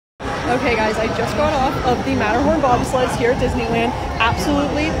Okay guys, I just got off of the Matterhorn Bobsleds here at Disneyland.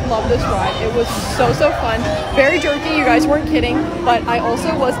 Absolutely love this ride. It was so fun. Very jerky, you guys weren't kidding, but I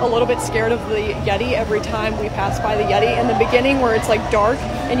also was a little bit scared of the Yeti every time we passed by the Yeti. In the beginning where it's like dark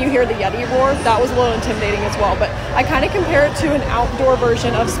and you hear the Yeti roar, that was a little intimidating as well. But I kind of compare it to an outdoor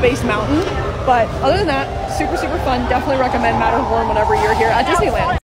version of Space Mountain. But other than that, super fun. Definitely recommend Matterhorn whenever you're here at Disneyland.